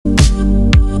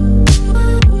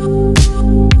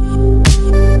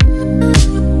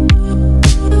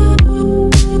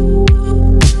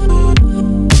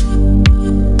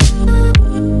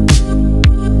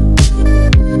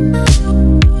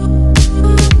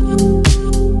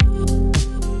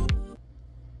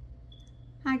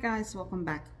guys, welcome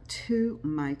back to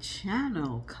my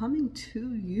channel, coming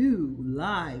to you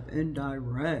live and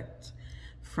direct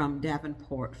from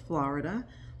Davenport, Florida.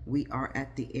 We are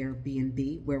at the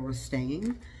Airbnb where we're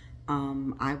staying.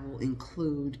 I will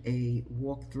include a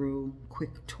walkthrough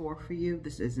quick tour for you.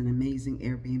 This is an amazing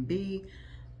Airbnb,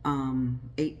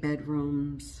 8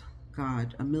 bedrooms,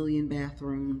 God, a million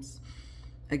bathrooms,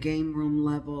 a game room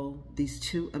level, these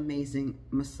 2 amazing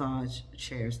massage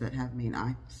chairs that have me and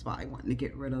I spy wanting to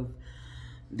get rid of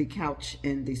the couch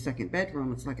in the 2nd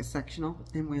bedroom. It's like a sectional,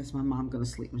 but then where's my mom gonna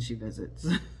sleep when she visits?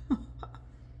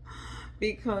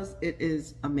 Because it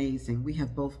is amazing. We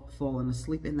have both fallen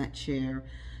asleep in that chair.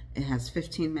 It has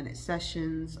 15-minute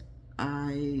sessions.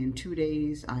 In 2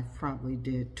 days, I probably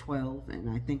did 12, and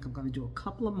I think I'm gonna do a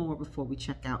couple of more before we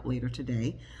check out later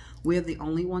today. We're the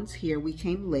only ones here. We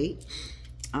came late.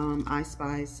 I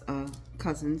Spy's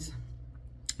cousins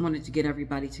wanted to get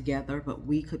everybody together, but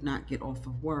we could not get off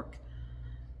of work,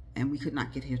 and we could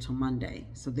not get here till Monday.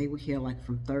 So they were here like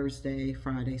from Thursday,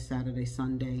 Friday, Saturday,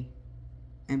 Sunday,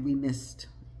 and we missed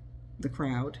the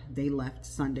crowd. They left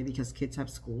Sunday because kids have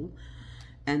school,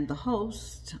 and the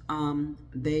host,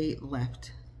 they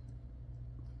left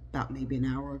about maybe an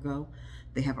hour ago.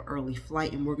 They have an early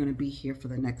flight, and we're going to be here for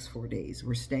the next 4 days.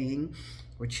 We're staying.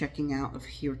 We're checking out of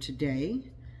here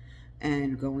today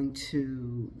and going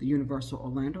to the Universal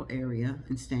Orlando area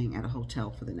and staying at a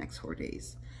hotel for the next 4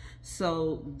 days.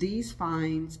 So these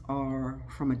finds are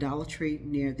from a Dollar Tree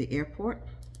near the airport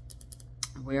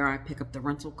where I pick up the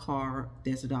rental car.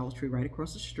 There's a Dollar Tree right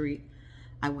across the street.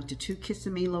 I went to 2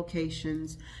 Kissimmee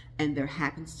locations, and there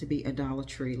happens to be a Dollar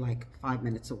Tree like 5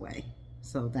 minutes away.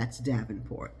 So that's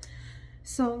Davenport.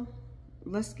 So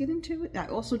let's get into it. I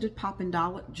also did pop in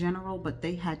Dollar General, but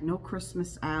they had no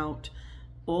Christmas out.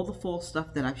 All the fall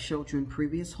stuff that I've showed you in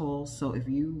previous hauls. So if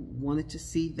you wanted to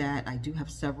see that, I do have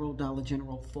several Dollar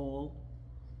General fall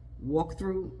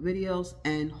walkthrough videos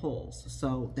and hauls.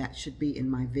 So that should be in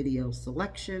my video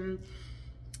selection.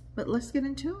 But let's get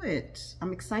into it.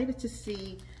 I'm excited to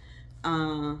see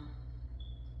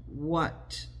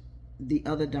what the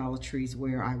other Dollar Trees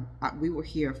where we were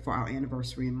here for our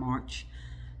anniversary in March.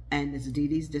 And there's a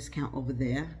DD's discount over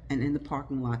there. And in the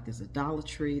parking lot, there's a Dollar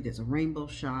Tree. There's a Rainbow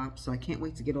Shop. So I can't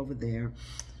wait to get over there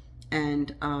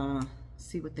and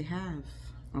see what they have,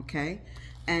 okay?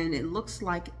 And it looks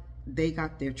like they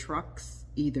got their trucks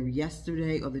either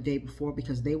yesterday or the day before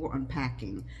because they were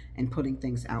unpacking and putting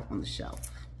things out on the shelf.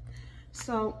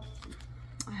 So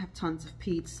I have tons of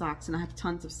Peds socks, and I have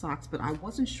tons of socks, but I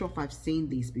wasn't sure if I've seen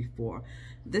these before.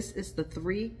 This is the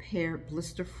 3-pair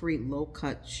blister-free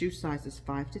low-cut shoe sizes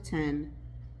 5 to 10,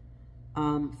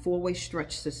 4-way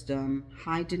stretch system,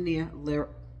 high denier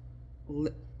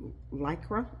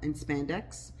lycra and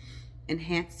spandex,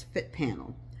 enhanced fit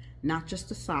panel. Not just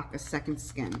a sock, a second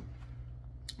skin.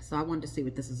 So I wanted to see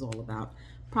what this is all about.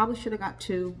 Probably should have got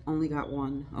 2, only got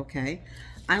 1, okay?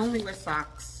 I only wear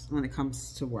socks when it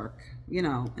comes to work, you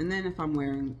know, and then if I'm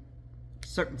wearing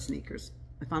certain sneakers.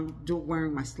 If I'm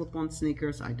wearing my slip-on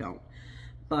sneakers, I don't.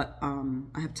 But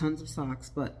I have tons of socks,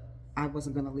 but I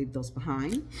wasn't going to leave those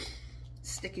behind.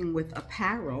 Sticking with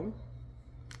apparel,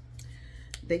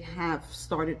 they have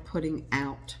started putting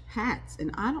out hats,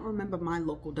 and I don't remember my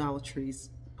local Dollar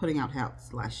Trees putting out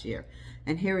hats last year.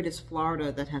 And here it is,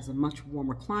 Florida, that has a much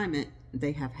warmer climate.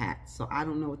 They have hats, so I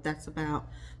don't know what that's about,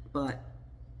 but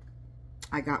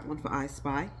I got one for I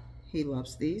Spy. He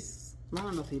loves these. I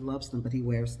don't know if he loves them, but he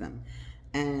wears them.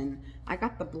 And I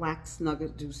got the black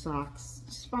Snuggle socks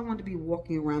just if I want to be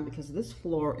walking around because this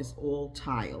floor is all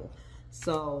tile.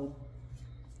 So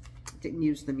didn't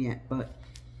use them yet, but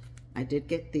I did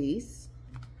get these.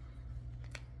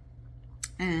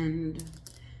 And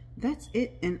that's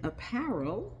it in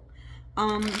apparel.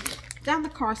 Down the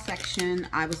car section,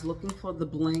 I was looking for the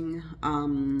bling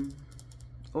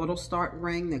auto start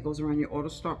ring that goes around your auto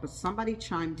start, but somebody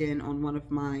chimed in on one of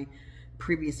my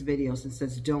previous videos and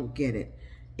says don't get it.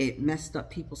 It messed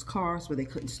up people's cars where they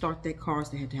couldn't start their cars.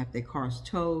 They had to have their cars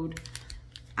towed.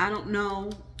 I don't know.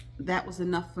 That was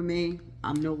enough for me.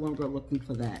 I'm no longer looking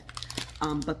for that.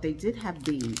 But they did have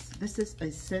these. This is a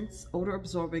Sense odor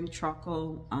absorbing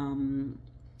charcoal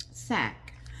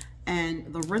sack.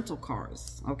 And the rental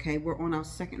cars, okay, we're on our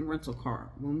 2nd rental car.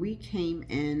 When we came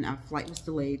in, our flight was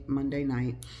delayed Monday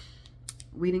night.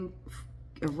 We didn't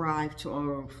arrive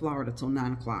to Florida till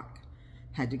 9 o'clock.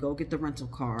 Had to go get the rental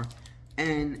car.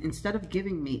 And instead of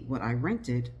giving me what I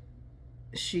rented,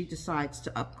 she decides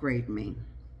to upgrade me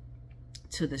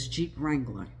to this Jeep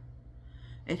Wrangler.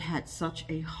 It had such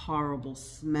a horrible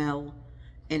smell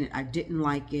in it. I didn't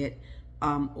like it.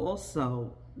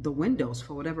 Also, the windows,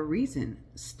 for whatever reason,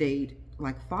 stayed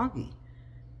like foggy.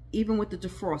 even with the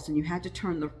defrost, and you had to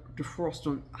turn the defrost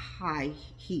on high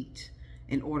heat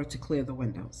in order to clear the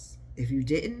windows. If you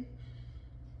didn't,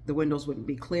 the windows wouldn't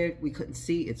be cleared. We couldn't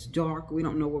see. It's dark. We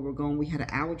don't know where we're going. We had an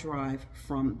hour drive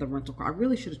from the rental car. I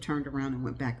really should have turned around and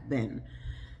went back then.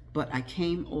 But I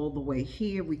came all the way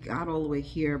here. We got all the way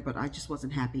here, but I just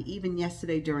wasn't happy. Even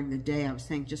yesterday during the day, I was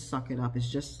saying, just suck it up. It's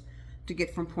just to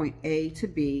get from point A to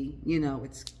B. You know,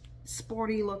 it's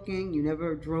sporty looking. You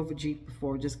never drove a Jeep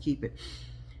before. Just keep it.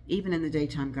 Even in the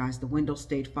daytime, guys, the windows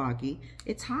stayed foggy.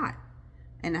 It's hot.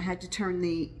 And I had to turn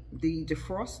the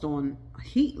defrost on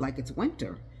heat like it's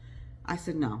winter. I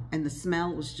said no. And the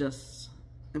smell was just,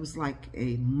 it was like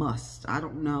a must. I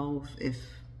don't know if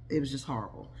it was just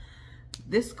horrible.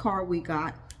 This car we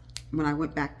got, when I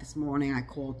went back this morning, I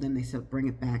called them. They said, bring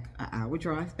it back, an hour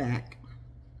drive back.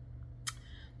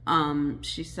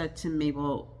 She said to me,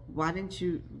 well, why didn't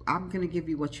you, I'm going to give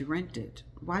you what you rented.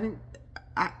 Why didn't,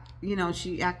 you know,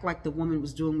 she acted like the woman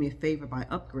was doing me a favor by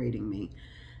upgrading me.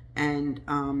 And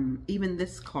even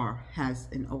this car has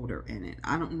an odor in it.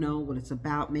 I don't know what it's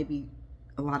about. Maybe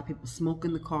a lot of people smoke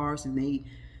in the cars, and they,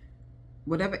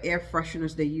 whatever air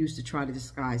fresheners they use to try to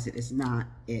disguise it is not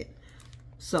it.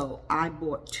 So I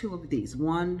bought 2 of these,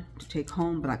 one to take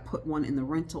home, but I put one in the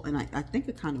rental, and I think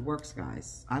it kind of works,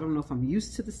 guys. I don't know if I'm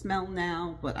used to the smell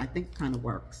now, but I think it kind of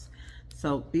works.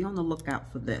 So be on the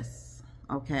lookout for this,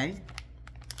 okay?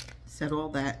 Said all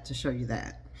that to show you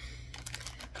that.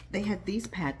 They had these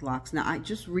padlocks. Now, I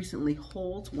just recently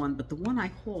hauled one, but the one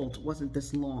I hauled wasn't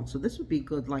this long. So this would be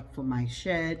good, like, for my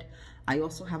shed. I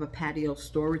also have a patio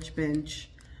storage bench,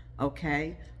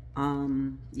 okay?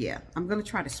 Yeah, I'm going to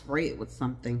try to spray it with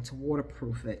something to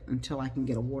waterproof it until I can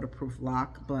get a waterproof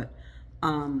lock. But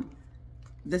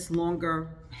this longer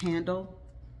handle,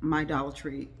 my Dollar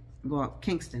Tree, well,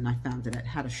 Kingston, I found it at,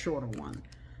 had a shorter one.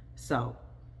 So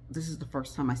this is the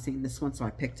first time I seen this one, so I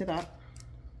picked it up.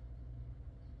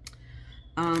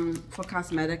 For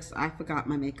cosmetics, I forgot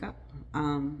my makeup.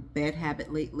 Bad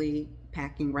habit lately,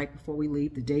 packing right before we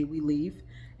leave, the day we leave,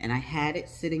 and I had it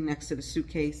sitting next to the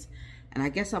suitcase, and I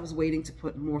guess I was waiting to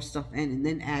put more stuff in and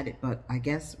then add it, but I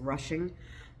guess rushing,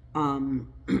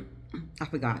 I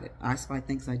forgot it. I Spy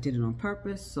thinks I did it on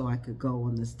purpose so I could go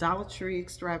on this Dollar Tree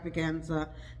extravaganza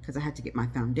because I had to get my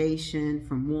foundation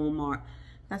from Walmart.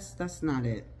 That's not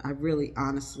it. I really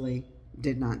honestly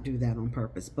did not do that on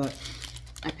purpose, but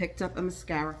I picked up a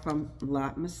mascara from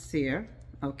La Mercier,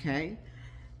 okay?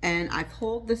 And I've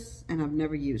hauled this, and I've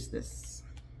never used this.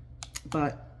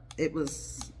 But it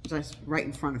was just right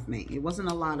in front of me. It wasn't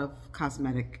a lot of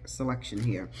cosmetic selection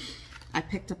here. I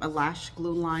picked up a lash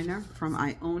glue liner from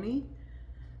Ioni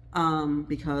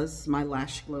because my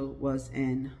lash glue was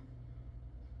in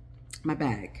my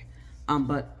bag.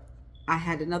 But I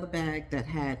had another bag that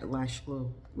had a lash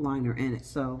glue liner in it,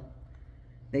 so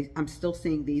I'm still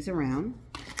seeing these around.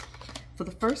 For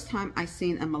the first time, I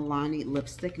seen a Milani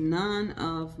lipstick. None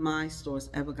of my stores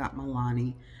ever got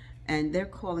Milani, and they're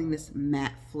calling this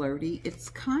Matte Flirty. It's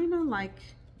kind of like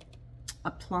a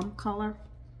plum color,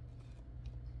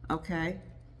 okay?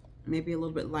 Maybe a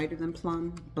little bit lighter than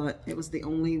plum, but it was the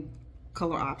only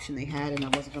color option they had, and I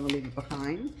wasn't going to leave it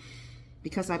behind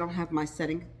because I don't have my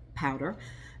setting powder,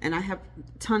 and I have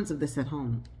tons of this at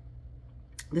home.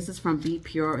 This is from Be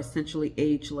Pure, Essentially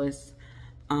Ageless.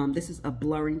 This is a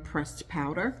blurring pressed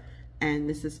powder, and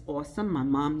this is awesome. My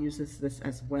mom uses this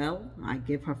as well. I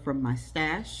give her from my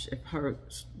stash if her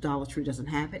Dollar Tree doesn't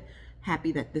have it.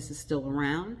 Happy that this is still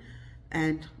around,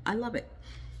 and I love it.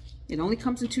 It only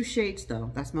comes in 2 shades,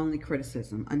 though. That's my only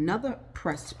criticism. Another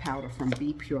pressed powder from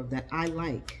Be Pure that I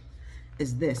like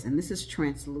is this, and this is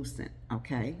translucent,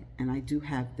 okay? And I do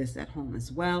have this at home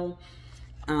as well.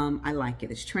 I like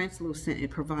it. It's translucent. It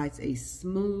provides a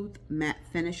smooth matte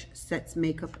finish, sets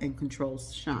makeup, and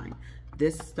controls shine.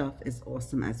 This stuff is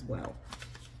awesome as well.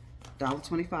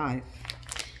 $1.25.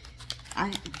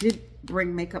 I did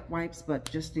bring makeup wipes, but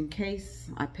just in case,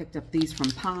 I picked up these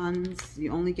from Pond's.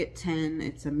 You only get 10.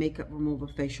 It's a makeup remover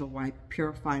facial wipe,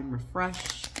 Purify and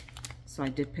Refresh. So I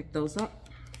did pick those up.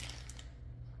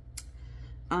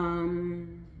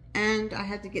 And I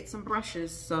had to get some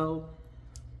brushes, so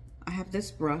I have this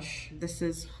brush. This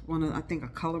is one of, I think, a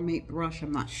Colormate brush.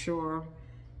 I'm not sure.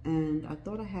 And I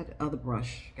thought I had other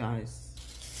brush,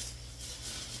 guys.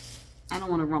 I don't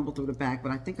want to rumble through the bag,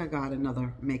 but I think I got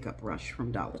another makeup brush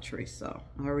from Dollar Tree. So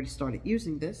I already started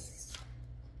using this.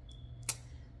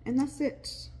 And that's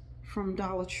it from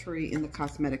Dollar Tree in the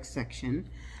cosmetics section.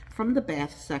 From the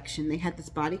bath section, they had this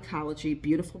Bodycology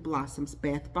Beautiful Blossoms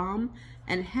Bath Bomb.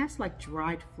 And it has like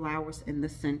dried flowers in the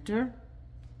center.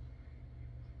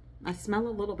 I smell a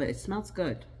little bit. It smells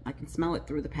good. I can smell it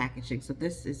through the packaging. So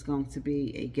this is going to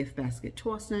be a gift basket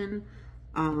toss-in.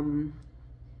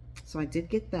 So I did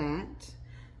get that.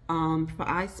 For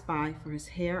I Spy, for his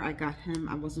hair, I got him,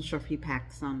 I wasn't sure if he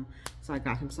packed some, so I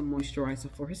got him some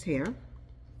moisturizer for his hair.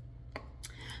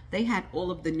 They had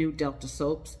all of the new Delta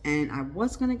soaps, and I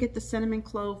was going to get the cinnamon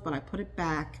clove, but I put it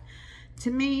back.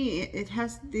 To me, it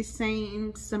has the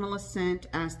same similar scent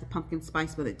as the pumpkin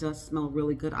spice, but it does smell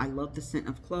really good. I love the scent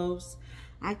of cloves.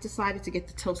 I decided to get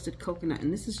the toasted coconut,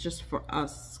 and this is just for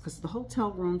us, because the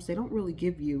hotel rooms, they don't really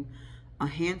give you a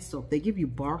hand soap. They give you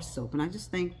bar soap, and I just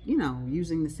think, you know,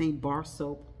 using the same bar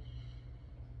soap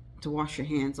to wash your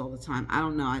hands all the time, I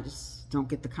don't know. I just don't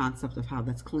get the concept of how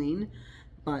that's clean.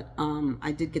 But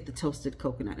I did get the toasted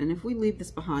coconut, and if we leave this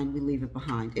behind, we leave it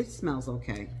behind. It smells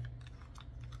okay.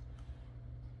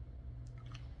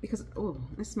 Because, oh,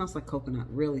 it smells like coconut.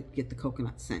 Really get the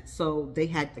coconut scent. So they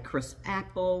had the crisp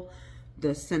apple,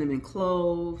 the cinnamon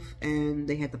clove, and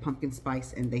they had the pumpkin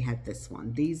spice, and they had this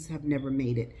one. These have never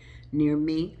made it near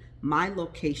me. My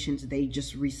locations, they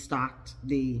just restocked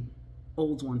the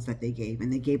old ones that they gave,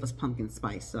 and they gave us pumpkin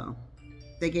spice, so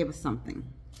they gave us something.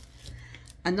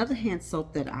 Another hand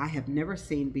soap that I have never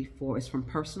seen before is from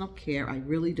Personal Care. I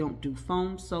really don't do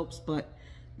foam soaps, but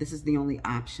this is the only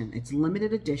option. It's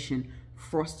limited edition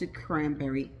frosted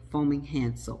cranberry foaming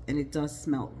hand soap, and it does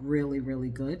smell really, really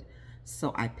good.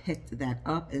 So I picked that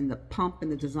up, and the pump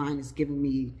and the design is giving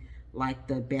me like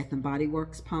the Bath and Body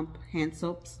Works pump hand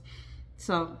soaps.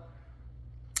 So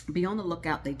be on the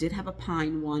lookout. They did have a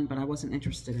pine one, but I wasn't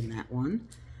interested in that one.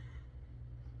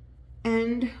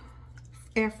 And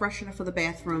air freshener for the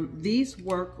bathroom. These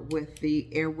work with the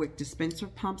Airwick dispenser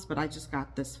pumps, but I just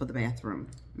got this for the bathroom,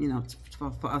 you know,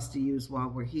 for us to use while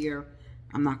we're here.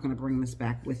 I'm not going to bring this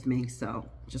back with me, so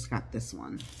just got this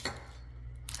one.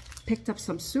 Picked up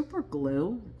some super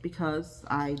glue because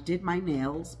I did my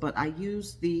nails, but I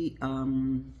used the,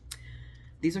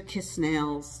 these are Kiss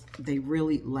nails. They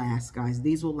really last, guys.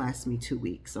 These will last me 2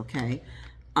 weeks, okay?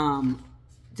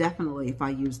 Definitely if I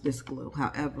use this glue.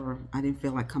 However, I didn't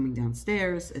feel like coming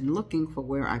downstairs and looking for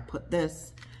where I put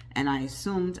this, and I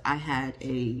assumed I had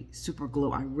a super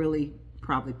glue. I really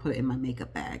probably put it in my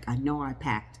makeup bag. I know I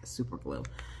packed super glue.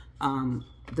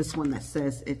 This one that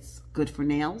says it's good for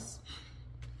nails.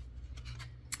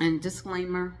 And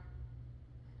disclaimer,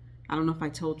 I don't know if I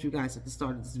told you guys at the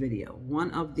start of this video,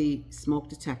 one of the smoke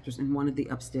detectors in one of the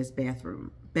upstairs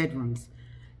bedrooms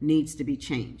needs to be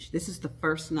changed. This is the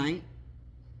first night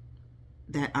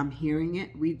that I'm hearing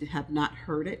it. We have not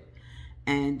heard it,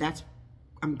 and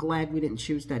I'm glad we didn't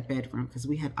choose that bedroom, because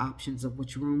we had options of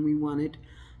which room we wanted,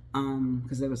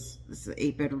 because this is an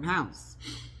 8-bedroom house.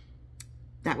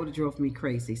 That would have drove me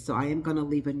crazy. So I am going to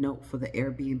leave a note for the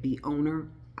Airbnb owner.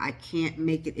 I can't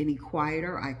make it any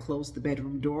quieter. I closed the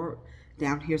bedroom door.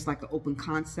 Down here's like an open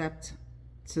concept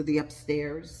to the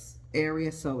upstairs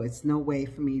area, so it's no way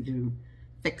for me to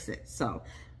fix it. So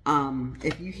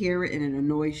if you hear it and it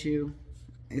annoys you,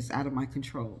 it's out of my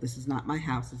control. This is not my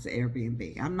house. It's an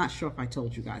Airbnb. I'm not sure if I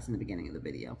told you guys in the beginning of the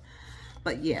video.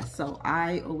 But yeah, so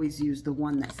I always use the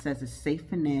one that says it's safe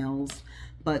for nails.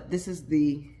 But this is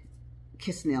the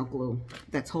Kiss nail glue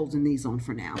that's holding these on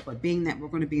for now. But being that we're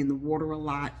going to be in the water a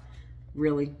lot,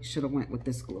 really should have went with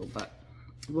this glue. But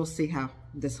we'll see how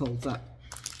this holds up.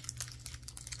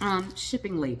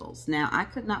 Shipping labels. Now, I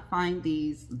could not find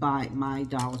these by my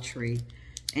Dollar Tree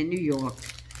in New York.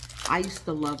 I used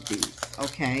to love these,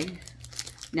 okay?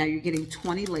 Now, you're getting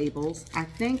 20 labels. I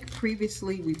think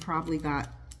previously we probably got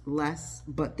less,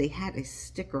 but they had a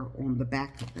sticker on the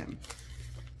back of them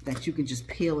that you can just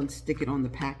peel and stick it on the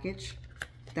package.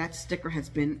 That sticker has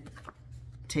been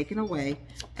taken away,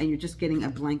 and you're just getting a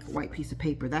blank white piece of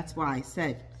paper. That's why I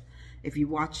said, if you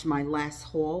watched my last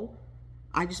haul,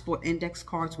 I just bought index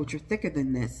cards, which are thicker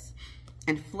than this,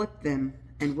 and flipped them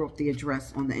and wrote the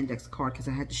address on the index card because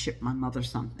I had to ship my mother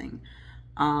something.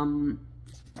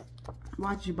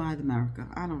 Why'd you buy them, America?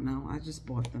 I don't know. I just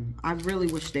bought them. I really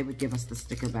wish they would give us the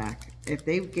sticker back. If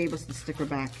they gave us the sticker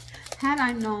back, had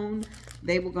I known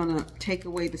they were going to take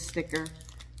away the sticker,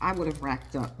 I would have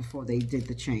racked up before they did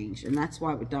the change. And that's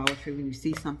why with Dollar Tree, when you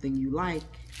see something you like,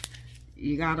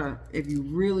 you gotta, if you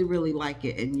really, really like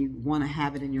it and you want to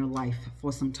have it in your life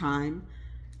for some time,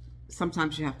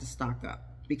 sometimes you have to stock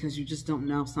up, because you just don't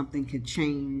know, something could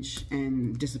change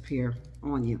and disappear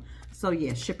on you. So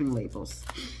yeah, shipping labels.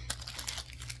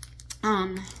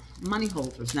 Money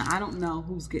holders. Now, I don't know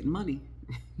who's getting money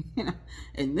you know,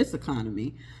 in this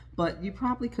economy, but you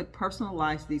probably could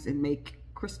personalize these and make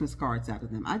Christmas cards out of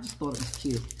them. I just thought it was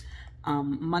cute.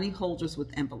 money holders with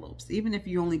envelopes. Even if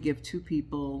you only give 2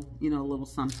 people, you know, a little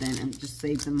something, and just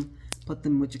save them, put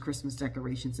them with your Christmas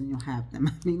decorations, and you'll have them.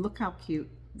 I mean, look how cute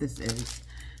this is.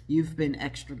 You've been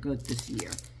extra good this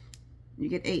year. You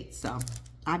get 8, so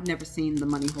I've never seen the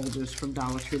money holders from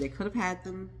Dollar Tree. They could have had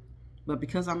them, but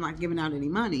because I'm not giving out any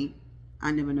money,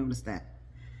 I never noticed that.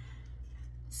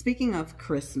 Speaking of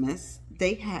Christmas,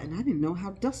 they had, and I didn't know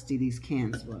how dusty these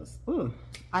cans was. Ugh,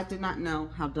 I did not know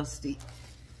how dusty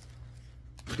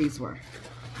these were.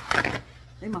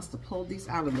 They must have pulled these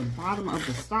out of the bottom of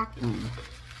the stock room.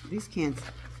 These cans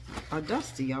are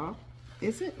dusty, y'all.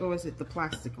 Is it, or is it the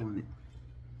plastic on it?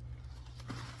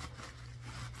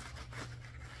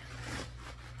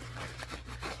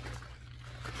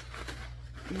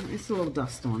 It's a little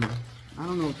dust on them. I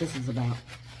don't know what this is about.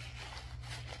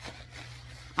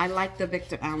 I like the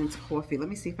Victor Allen's coffee. Let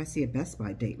me see if I see a Best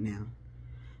Buy date now.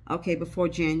 Okay, before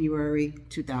January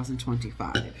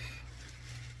 2025.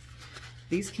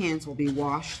 These cans will be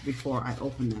washed before I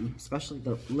open them, especially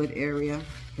the lid area,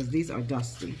 because these are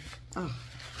dusty. Oh.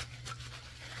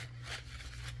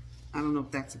 I don't know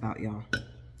what that's about, y'all.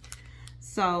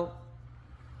 So,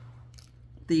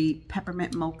 the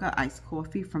Peppermint Mocha Iced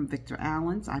Coffee from Victor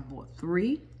Allen's. I bought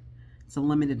 3. It's a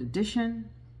limited edition.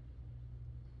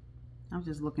 I was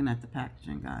just looking at the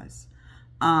packaging, guys.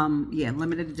 Yeah,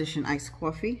 limited edition iced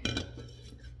coffee.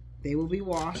 They will be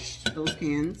washed, those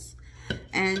cans.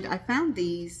 And I found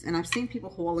these, and I've seen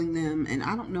people hauling them, and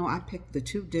I don't know, I picked the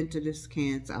 2 Dentist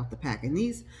cans out the pack, and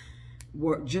these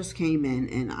just came in,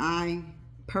 and I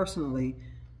personally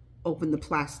opened the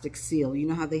plastic seal. You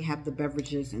know how they have the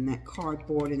beverages in that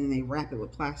cardboard, and then they wrap it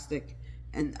with plastic,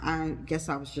 and I guess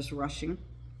I was just rushing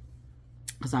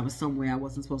because I was somewhere I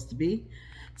wasn't supposed to be.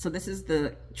 So this is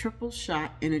the Triple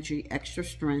Shot Energy Extra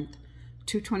Strength,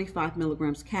 225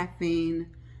 milligrams caffeine,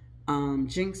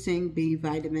 ginseng, B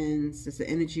vitamins. It's an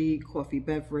energy coffee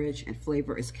beverage, and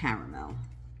flavor is caramel.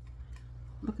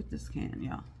 Look at this can,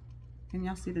 y'all. Can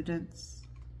y'all see the dents?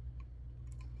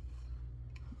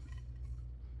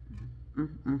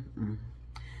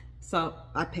 So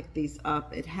I picked these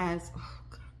up. It has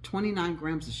 29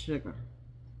 grams of sugar,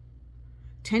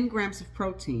 10 grams of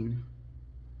protein,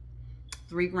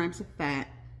 3 grams of fat,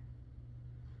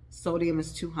 sodium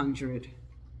is 200.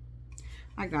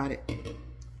 I got it.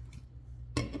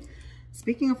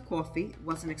 Speaking of coffee,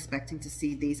 wasn't expecting to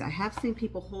see these. I have seen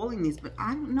people hauling these, but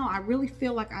I don't know. I really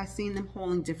feel like I've seen them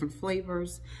hauling different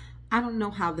flavors. I don't know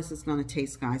how this is going to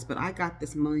taste, guys, but I got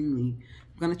this mainly.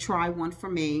 I'm going to try 1 for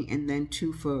me and then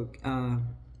 2 for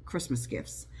Christmas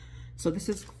gifts. So this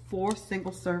is 4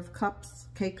 single-serve cups,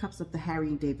 K-cups of the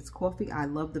Harry & David's coffee. I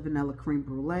love the vanilla creme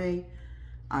brulee.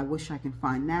 I wish I can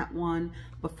find that one.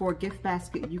 But for a gift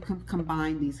basket, you can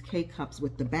combine these K-cups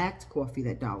with the bagged coffee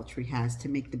that Dollar Tree has to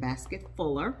make the basket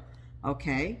fuller.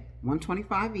 Okay,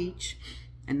 $1.25 each.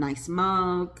 A nice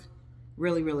mug.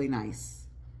 Really, really nice.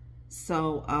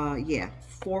 So, yeah,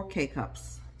 4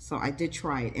 K-cups. So I did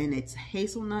try it, and it's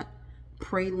hazelnut,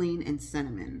 praline, and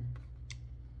cinnamon.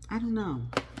 I don't know,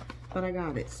 but I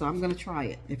got it, so I'm going to try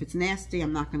it. If it's nasty,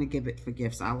 I'm not going to give it for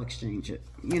gifts. I'll exchange it,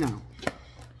 you know.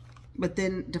 But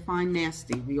then define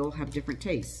nasty. We all have different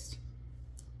tastes.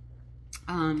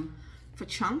 For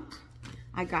Chunk,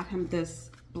 I got him this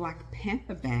Black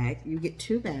Panther bag. You get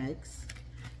 2 bags.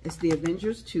 It's the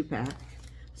Avengers 2-pack.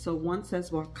 So one says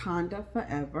Wakanda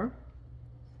Forever.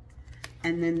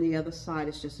 And then the other side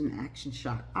is just an action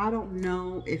shot. I don't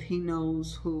know if he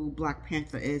knows who Black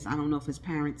Panther is. I don't know if his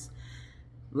parents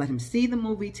let him see the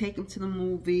movie, take him to the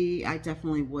movie. I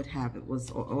definitely would have. It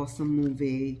was an awesome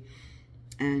movie.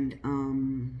 And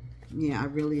yeah, I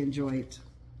really enjoyed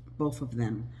both of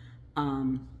them.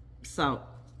 So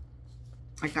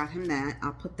I got him that.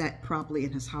 I'll put that probably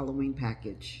in his Halloween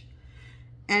package.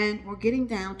 And we're getting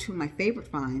down to my favorite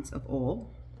finds of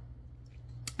all.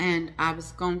 And I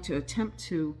was going to attempt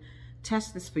to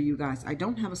test this for you guys. I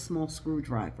don't have a small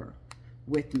screwdriver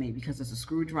with me because there's a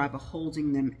screwdriver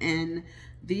holding them in.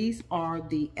 These are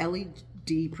the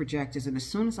LED projectors, and as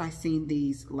soon as I seen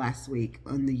these last week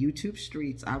on the YouTube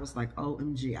streets, I was like,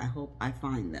 OMG, I hope I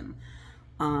find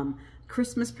them.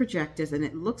 Christmas projectors, and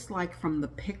it looks like from the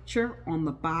picture on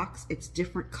the box, it's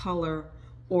different color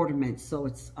ornaments. So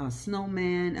it's a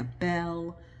snowman, a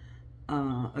bell,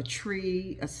 a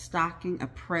tree, a stocking, a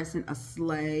present, a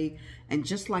sleigh, and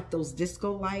just like those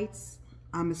disco lights,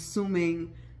 I'm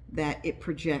assuming that it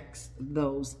projects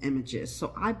those images.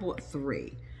 So I bought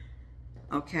 3.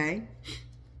 Okay,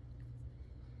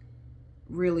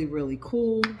 really, really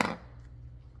cool. I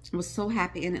was so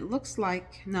happy, and it looks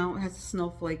like, no, it has a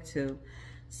snowflake too.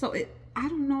 So I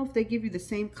don't know if they give you the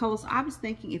same colors. I was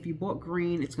thinking if you bought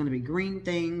green, it's going to be green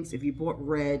things. If you bought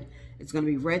red, it's going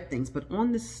to be red things. But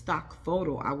on this stock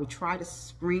photo, I will try to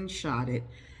screenshot it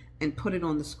and put it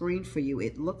on the screen for you.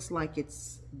 It looks like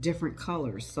it's different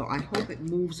colors. So I hope it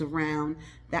moves around.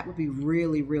 That would be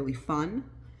really, really fun.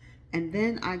 And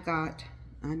then I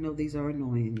know these are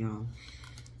annoying, y'all.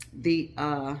 The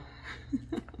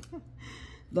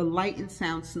the light and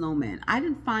sound snowman. I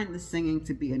didn't find the singing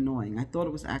to be annoying. I thought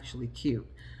it was actually cute.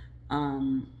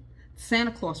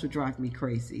 Santa Claus would drive me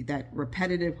crazy. That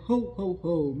repetitive ho, ho,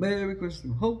 ho, Merry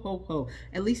Christmas, ho, ho, ho.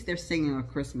 At least they're singing a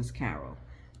Christmas carol.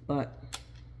 But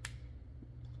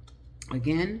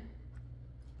again,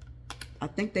 I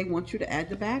think they want you to add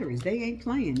the batteries. They ain't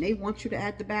playing. They want you to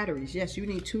add the batteries. Yes, you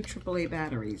need 2 AAA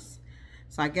batteries.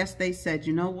 So I guess they said,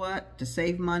 you know what? To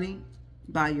save money,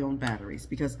 buy your own batteries,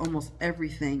 because almost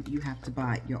everything you have to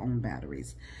buy your own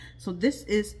batteries. So this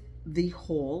is the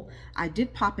haul. I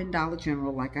did pop in Dollar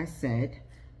General, like I said.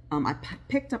 I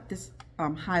picked up this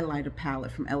highlighter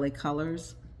palette from LA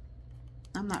Colors.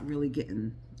 I'm not really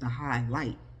getting the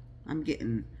highlight. I'm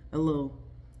getting a little,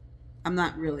 I'm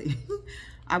not really,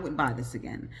 I wouldn't buy this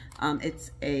again.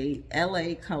 It's a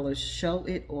LA Colors Show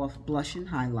It Off Blush and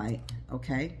Highlight,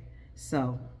 okay?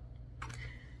 So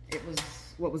it was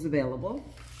what was available.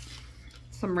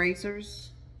 Some razors,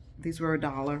 these were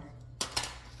 $1.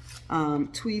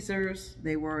 Tweezers,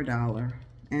 they were $1.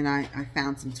 And I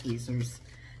found some tweezers.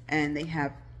 And they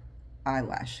have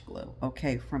eyelash glue,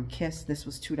 okay, from Kiss. This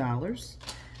was $2.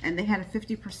 And they had a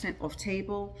 50% off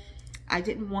table. I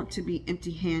didn't want to be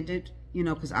empty-handed, you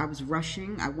know, because I was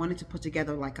rushing. I wanted to put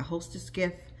together like a hostess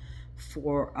gift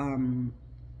for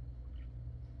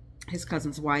his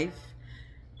cousin's wife,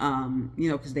 you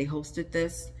know, because they hosted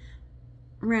this.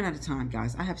 Ran out of time,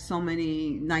 guys. I have so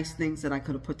many nice things that I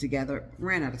could have put together.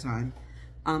 Ran out of time.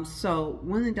 So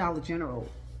when in Dollar General,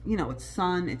 you know, it's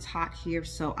sun, it's hot here,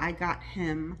 so I got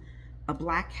him a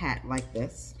black hat like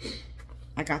this.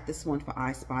 I got this one for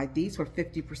I Spy. These were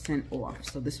 50% off,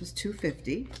 so this was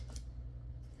 $2.50.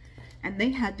 And they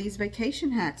had these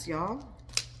vacation hats, y'all.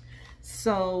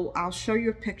 So I'll show you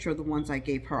a picture of the ones I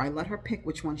gave her. I let her pick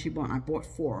which one she bought. I bought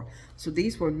 4. So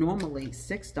these were normally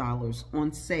 $6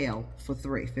 on sale for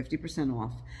 3, 50%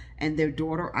 off. And their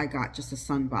daughter, I got just a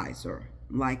sun visor,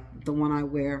 like the one I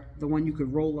wear, the one you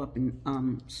could roll up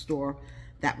in store.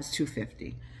 That was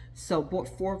 $2.50. So bought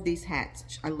 4 of these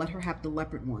hats. I let her have the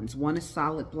leopard ones. One is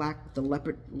solid black with the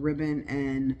leopard ribbon,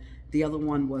 and the other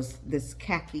one was this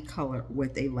khaki color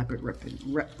with a leopard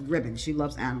ribbon. She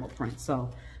loves animal print, so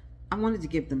I wanted to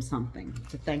give them something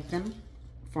to thank them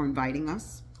for inviting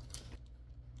us.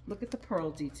 Look at the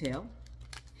pearl detail.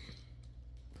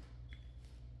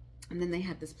 And then they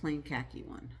had this plain khaki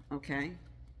one, okay?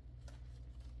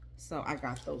 So I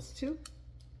got those 2.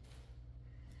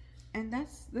 And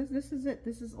this is it.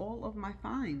 This is all of my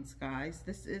finds, guys.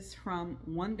 This is from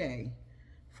one day,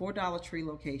 4 Dollar Tree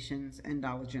locations and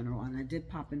Dollar General. And I did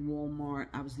pop in Walmart.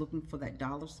 I was looking for that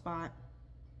dollar spot.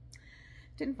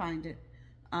 Didn't find it.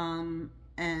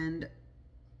 And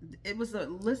it was a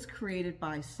list created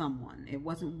by someone. It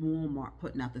wasn't Walmart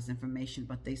putting out this information,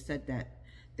 but they said that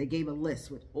they gave a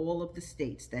list with all of the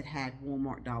states that had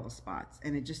Walmart dollar spots,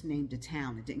 and it just named a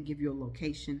town. It didn't give you a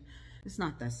location. It's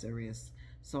not that serious.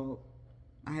 So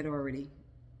I had already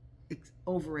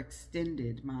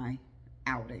overextended my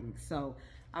outing, so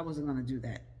I wasn't going to do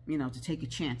that, you know, to take a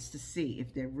chance to see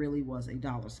if there really was a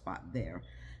dollar spot there.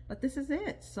 But this is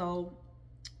it. So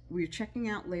we're checking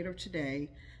out later today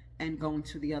and going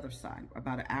to the other side,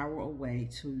 about an hour away,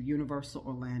 to Universal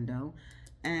Orlando.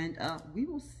 And we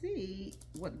will see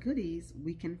what goodies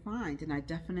we can find, and I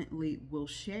definitely will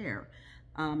share.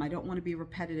 I don't want to be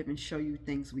repetitive and show you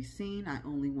things we've seen. I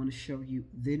only want to show you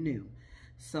the new.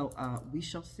 So we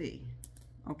shall see.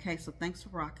 Okay, so thanks for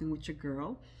rocking with your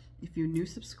girl. If you're new,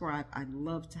 subscribe. I'd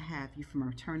love to have you from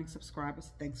returning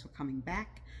subscribers. Thanks for coming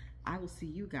back. I will see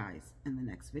you guys in the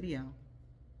next video.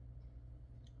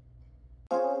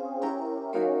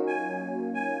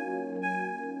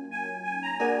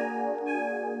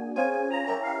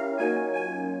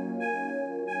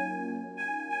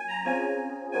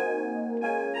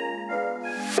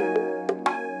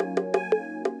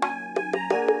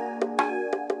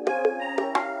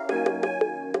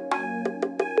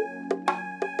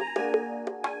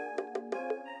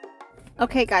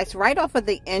 Okay guys, right off of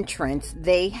the entrance,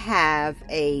 they have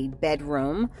a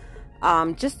bedroom.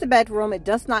 Just a bedroom. It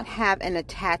does not have an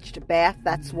attached bath.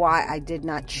 That's why I did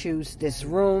not choose this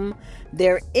room.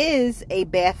 There is a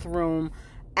bathroom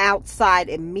outside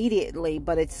immediately,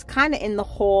 but it's kind of in the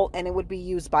hall and it would be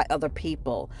used by other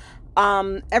people.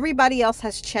 Everybody else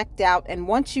has checked out, and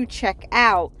once you check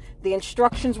out, the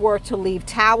instructions were to leave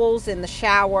towels in the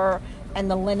shower and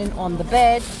the linen on the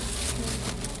bed.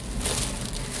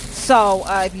 So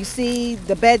if you see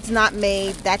the bed's not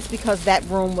made, that's because that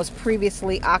room was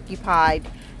previously occupied,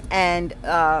 and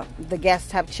the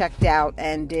guests have checked out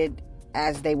and did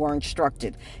as they were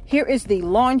instructed. Here is the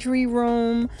laundry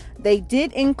room. They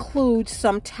did include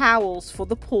some towels for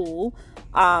the pool.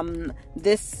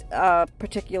 This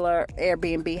particular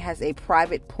Airbnb has a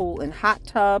private pool and hot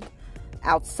tub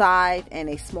outside and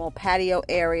a small patio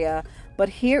area. But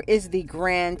here is the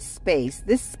grand space.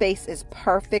 This space is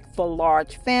perfect for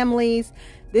large families.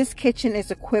 This kitchen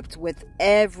is equipped with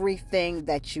everything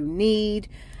that you need.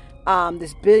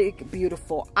 This big,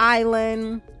 beautiful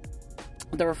island,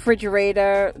 the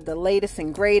refrigerator, the latest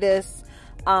and greatest.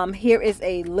 Here is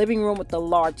a living room with the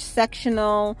large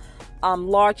sectional,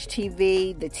 large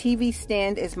TV. The TV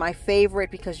stand is my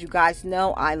favorite because you guys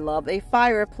know I love a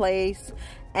fireplace,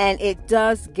 and it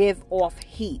does give off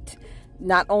heat.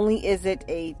 Not only is it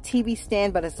a TV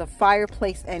stand, but it's a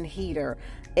fireplace and heater.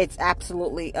 It's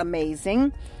absolutely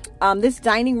amazing. This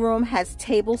dining room has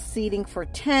table seating for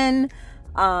 10.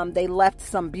 They left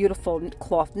some beautiful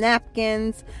cloth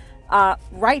napkins.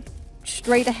 Right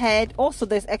straight ahead, also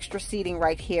there's extra seating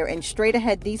right here, and straight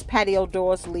ahead these patio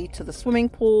doors lead to the swimming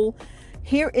pool.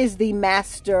 Here is the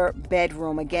master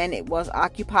bedroom. Again, it was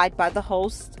occupied by the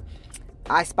host,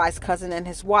 I Spy's cousin and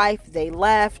his wife. They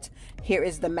left. Here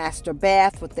is the master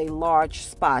bath with a large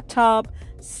spa tub,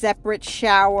 separate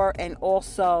shower, and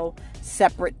also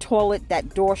separate toilet.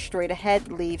 That door straight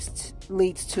ahead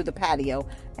leads to the patio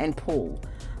and pool.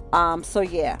 So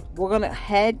yeah, we're gonna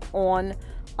head on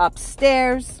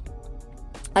upstairs.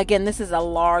 Again, this is a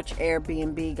large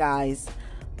Airbnb, guys.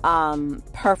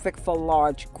 Perfect for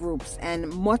large groups and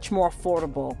much more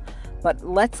affordable. But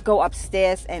let's go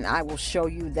upstairs and I will show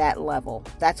you that level.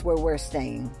 That's where we're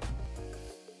staying.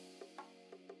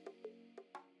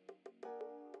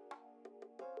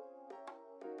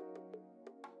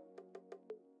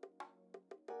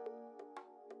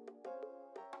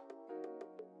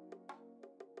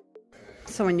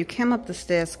 So when you come up the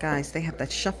stairs, guys, they have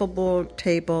that shuffleboard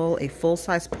table, a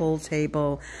full-size pool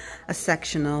table, a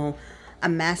sectional, a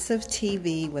massive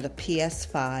TV with a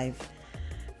PS5,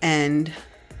 and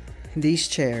these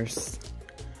chairs.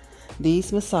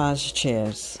 These massage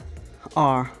chairs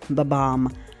are the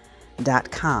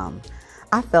bomb.com.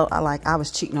 I felt like I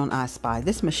was cheating on I Spy.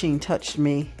 This machine touched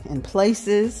me in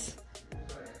places.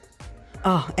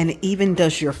 Oh, and it even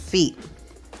does your feet.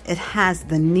 It has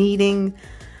the kneading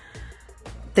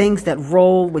things that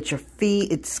roll with your feet.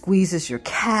 It squeezes your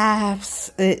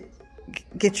calves. It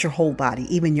gets your whole body,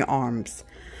 even your arms.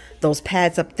 Those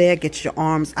pads up there get your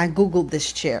arms. I Googled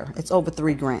this chair. It's over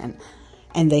 $3 grand,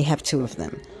 and they have 2 of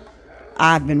them.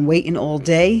 I've been waiting all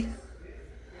day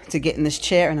to get in this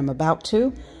chair, and I'm about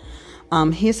to.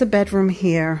 Here's a bedroom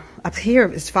here. Up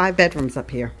here is 5 bedrooms up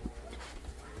here.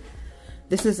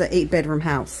 This is an 8-bedroom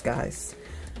house, guys.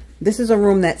 This is a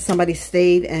room that somebody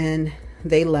stayed and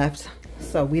they left.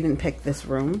 So we didn't pick this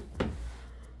room.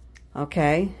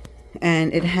 Okay.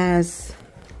 And it has,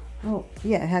 oh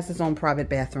yeah, it has its own private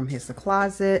bathroom. Here's the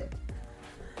closet.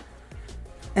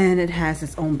 And it has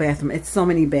its own bathroom. It's so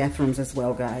many bathrooms as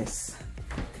well, guys.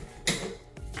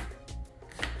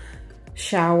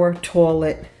 Shower,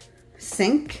 toilet,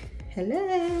 sink.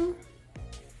 Hello.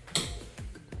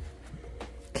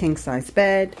 King size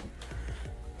bed.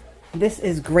 This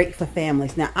is great for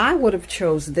families. Now I would have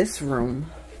chose this room,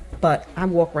 but I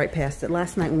walked right past it.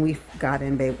 Last night when we got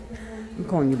in, babe, I'm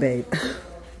calling you babe.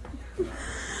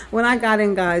 When I got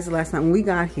in, guys, last night when we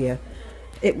got here,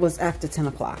 it was after 10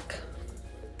 o'clock.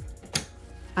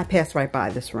 I passed right by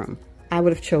this room. I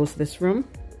would have chose this room.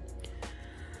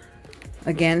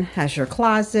 Again, has your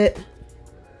closet,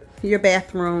 your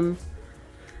bathroom.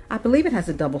 I believe it has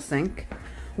a double sink.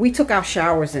 We took our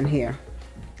showers in here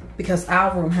because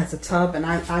our room has a tub, and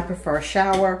I prefer a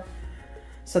shower.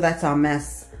 So that's our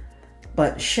mess.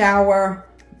 But shower,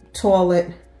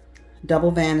 toilet,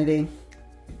 double vanity,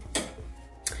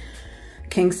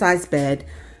 king size bed.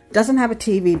 Doesn't have a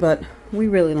TV, but we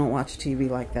really don't watch TV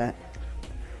like that.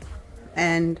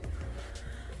 And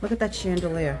look at that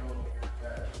chandelier.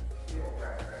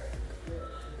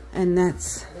 And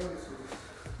that's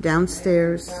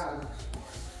downstairs.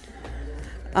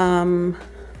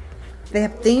 They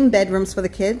have themed bedrooms for the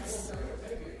kids.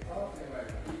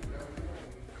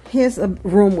 Here's a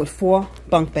room with 4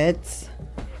 bunk beds.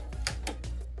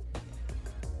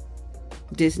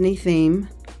 Disney theme.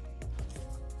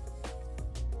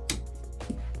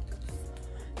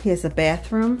 Here's a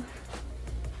bathroom.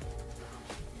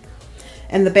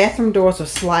 And the bathroom doors are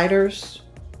sliders,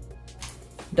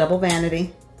 double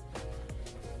vanity.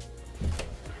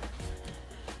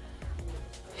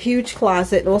 Huge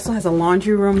closet. It also has a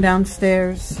laundry room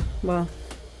downstairs. Well,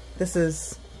 this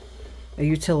is a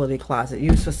utility closet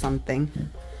used for something.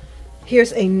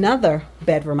 Here's another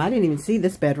bedroom. I didn't even see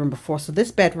this bedroom before. So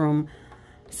this bedroom,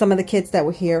 some of the kids that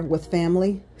were here with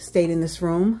family stayed in this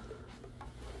room.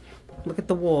 Look at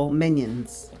the wall,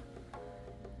 Minions.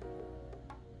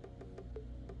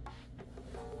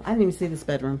 I didn't even see this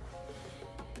bedroom.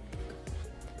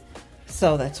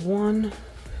 So that's 1,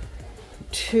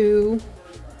 2,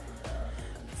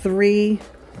 3,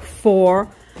 4.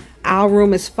 Our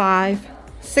room is 5,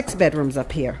 6 bedrooms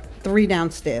up here, 3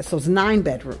 downstairs. So it's 9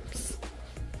 bedrooms.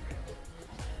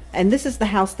 And this is the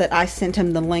house that I sent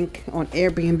him the link on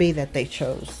Airbnb that they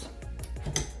chose.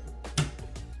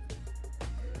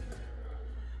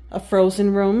 A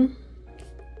frozen room.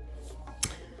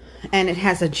 And it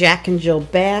has a Jack and Jill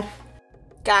bath.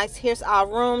 Guys, here's our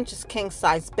room. Just king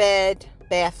size bed,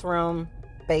 bathroom,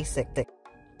 basic.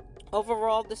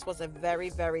 Overall, this was a very,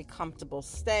 very comfortable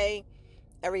stay.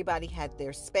 Everybody had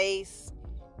their space.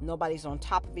 Nobody's on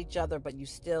top of each other, but you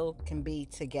still can be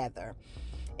together.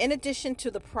 In addition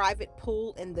to the private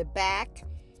pool in the back,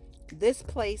 this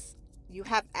place, you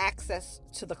have access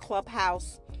to the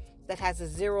clubhouse that has a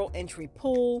 0 entry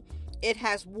pool. It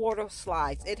has water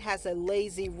slides. It has a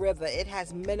lazy river. It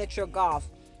has miniature golf.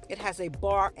 It has a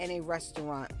bar and a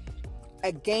restaurant.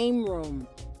 A game room.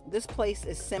 This place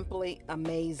is simply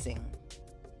amazing.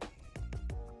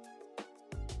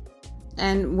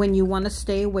 And when you want to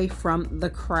stay away from the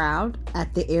crowd,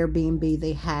 at the Airbnb,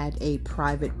 they had a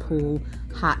private pool,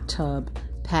 hot tub,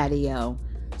 patio.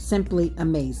 Simply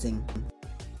amazing.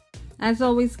 As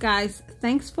always, guys,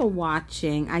 thanks for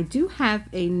watching. I do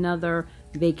have another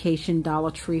vacation Dollar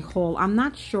Tree haul. I'm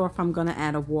not sure if I'm going to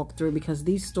add a walkthrough because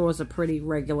these stores are pretty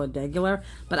regular,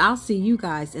 but I'll see you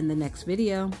guys in the next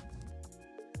video.